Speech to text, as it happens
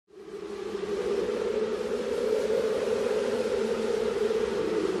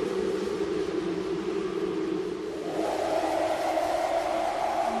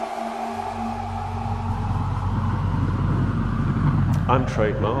I'm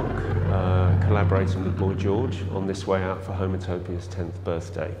TradeMark, collaborating with Boy George on This Way Out for Homotopia's 10th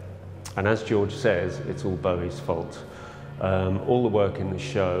birthday. And as George says, it's all Bowie's fault. All the work in the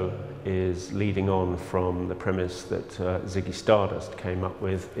show is leading on from the premise that Ziggy Stardust came up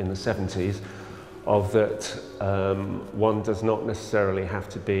with in the 70s, of that one does not necessarily have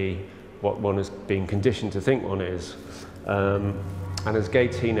to be what one is being conditioned to think one is. And as gay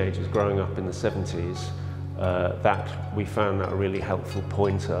teenagers growing up in the 70s, we found that a really helpful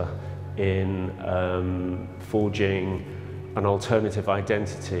pointer in forging an alternative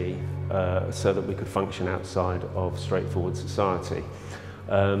identity so that we could function outside of straightforward society.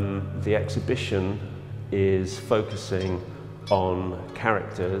 The exhibition is focusing on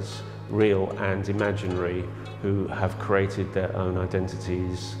characters, real and imaginary, who have created their own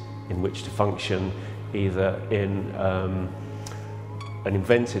identities in which to function either in an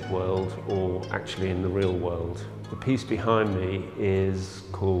invented world or actually in the real world. The piece behind me is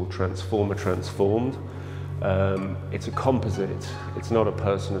called Transformer Transformed. It's a composite, it's not a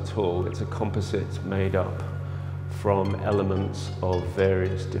person at all, it's a composite made up from elements of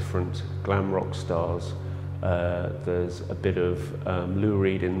various different glam rock stars. There's a bit of Lou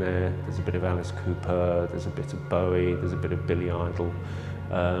Reed in there, there's a bit of Alice Cooper, there's a bit of Bowie, there's a bit of Billy Idol,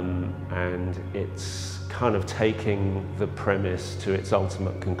 and it's kind of taking the premise to its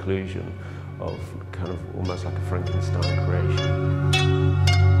ultimate conclusion of kind of almost like a Frankenstein creation.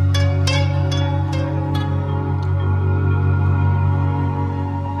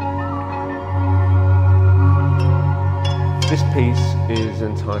 This piece is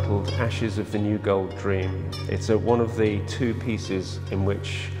entitled Ashes of the New Gold Dream. It's one of the two pieces in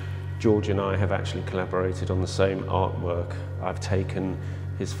which George and I have actually collaborated on the same artwork. I've taken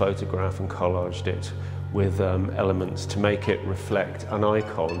his photograph and collaged it with elements to make it reflect an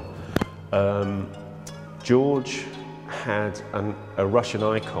icon. George had a Russian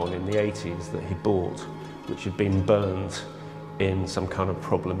icon in the 80s that he bought, which had been burned in some kind of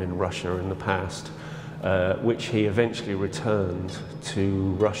problem in Russia in the past, which he eventually returned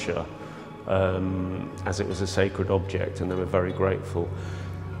to Russia as it was a sacred object, and they were very grateful.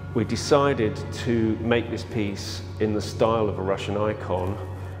 We decided to make this piece in the style of a Russian icon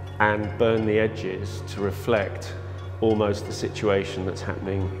and burn the edges to reflect almost the situation that's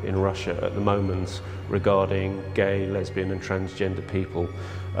happening in Russia at the moment regarding gay, lesbian and transgender people.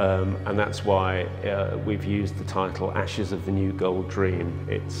 And that's why we've used the title Ashes of the New Gold Dream.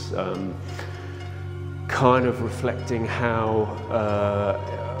 It's kind of reflecting how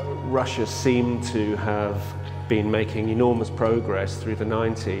Russia seemed to have been making enormous progress through the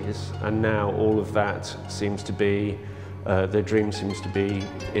 90s, and now all of that seems to be their dream seems to be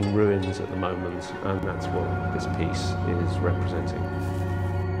in ruins at the moment, and that's what this piece is representing.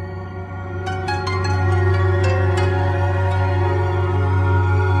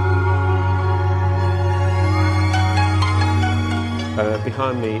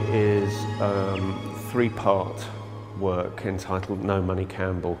 Behind me is three-part work entitled No Money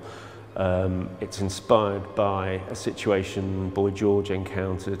Campbell. It's inspired by a situation Boy George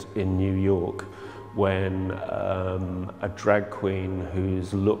encountered in New York when a drag queen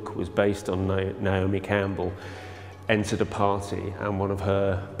whose look was based on Naomi Campbell entered a party, and one of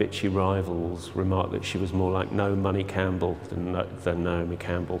her bitchy rivals remarked that she was more like No Money Campbell than Naomi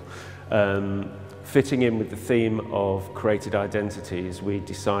Campbell. Fitting in with the theme of created identities, we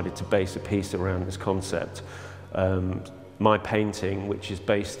decided to base a piece around this concept. My painting, which is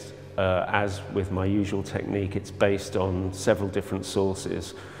based, as with my usual technique, it's based on several different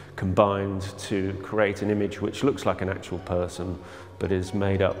sources combined to create an image which looks like an actual person but is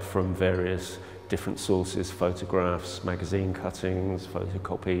made up from various different sources, photographs, magazine cuttings,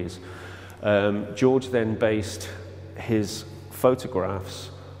 photocopies. George then based his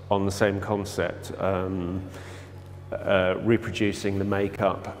photographs on the same concept, reproducing the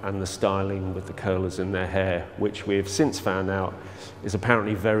makeup and the styling with the curlers in their hair, which we have since found out is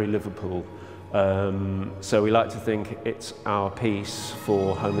apparently very Liverpool. So we like to think it's our piece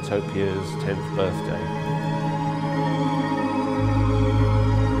for Homotopia's 10th birthday.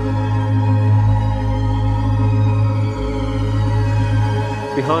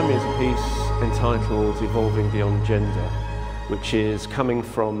 Behind me is a piece entitled Evolving Beyond Gender, which is coming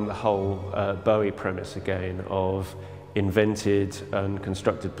from the whole Bowie premise again of invented and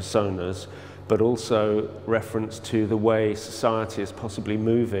constructed personas, but also reference to the way society is possibly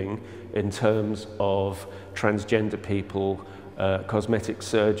moving in terms of transgender people, cosmetic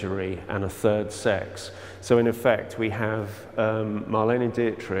surgery and a third sex. So in effect we have Marlene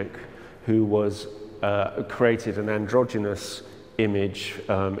Dietrich, who was created an androgynous image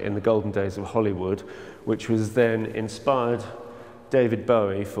in the golden days of Hollywood, which was then inspired David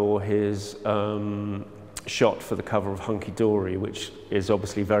Bowie for his shot for the cover of Hunky Dory, which is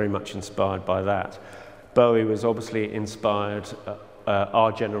obviously very much inspired by that. Bowie was obviously inspired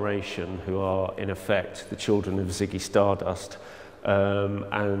our generation, who are in effect the children of Ziggy Stardust.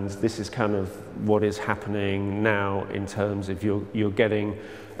 And this is kind of what is happening now in terms of you're getting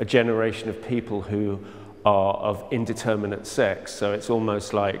a generation of people who are of indeterminate sex. So it's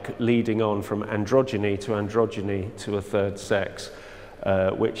almost like leading on from androgyny to a third sex,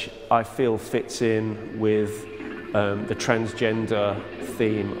 which I feel fits in with the transgender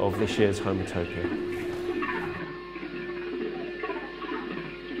theme of this year's Homotopia.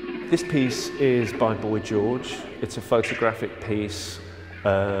 This piece is by Boy George. It's a photographic piece.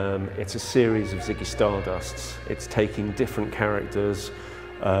 It's a series of Ziggy Stardusts. It's taking different characters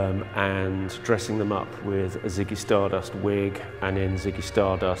and dressing them up with a Ziggy Stardust wig and in Ziggy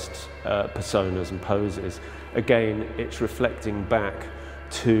Stardust personas and poses. Again, it's reflecting back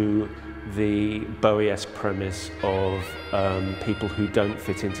to the Bowie-esque premise of people who don't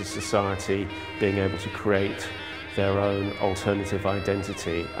fit into society being able to create their own alternative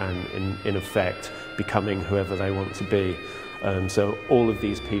identity and in effect becoming whoever they want to be. So all of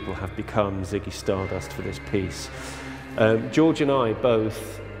these people have become Ziggy Stardust for this piece. George and I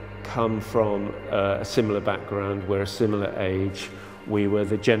both come from a similar background. We're a similar age. We were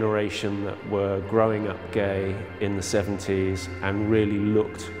the generation that were growing up gay in the 70s and really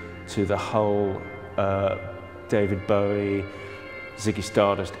looked to the whole David Bowie, Ziggy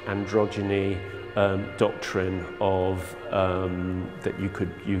Stardust androgyny doctrine of that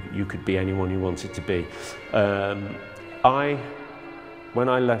you could be anyone you wanted to be. When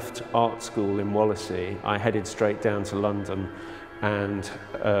I left art school in Wallasey, I headed straight down to London and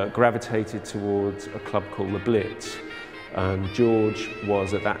gravitated towards a club called the Blitz. George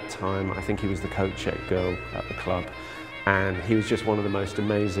was at that time, I think he was the coat-check girl at the club, and he was just one of the most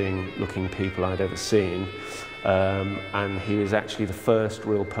amazing looking people I'd ever seen. And he was actually the first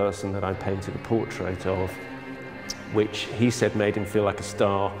real person that I painted a portrait of, which he said made him feel like a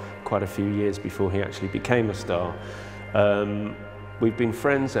star quite a few years before he actually became a star. We've been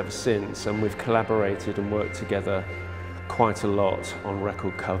friends ever since, and we've collaborated and worked together quite a lot on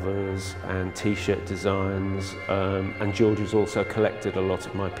record covers and t-shirt designs, and George has also collected a lot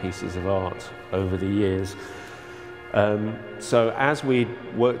of my pieces of art over the years. So as we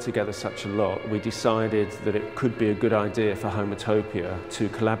worked together such a lot, we decided that it could be a good idea for Homotopia to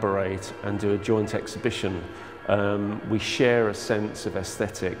collaborate and do a joint exhibition. We share a sense of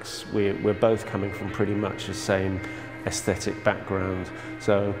aesthetics. We're both coming from pretty much the same aesthetic background,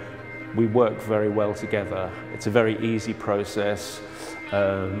 so we work very well together. It's a very easy process.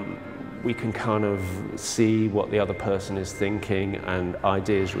 We can kind of see what the other person is thinking, and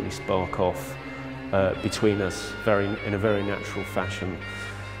ideas really spark off between us in a very natural fashion.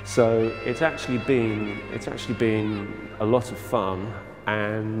 So it's actually been a lot of fun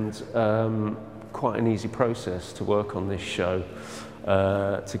and quite an easy process to work on this show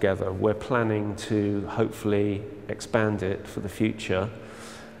together. We're planning to hopefully expand it for the future,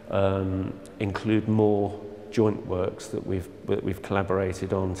 include more joint works that we've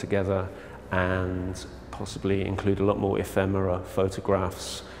collaborated on together, and possibly include a lot more ephemera,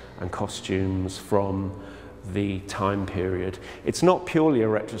 photographs and costumes from the time period. It's not purely a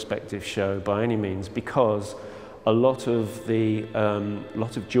retrospective show by any means, because a lot of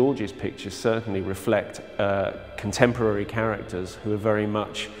George's pictures certainly reflect contemporary characters who have very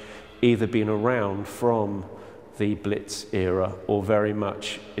much either been around from the Blitz era or very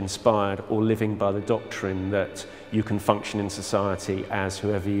much inspired or living by the doctrine that you can function in society as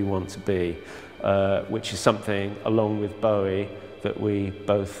whoever you want to be, which is something, along with Bowie, that we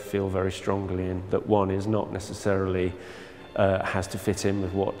both feel very strongly in, that one is not necessarily has to fit in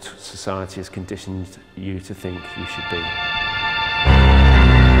with what society has conditioned you to think you should be.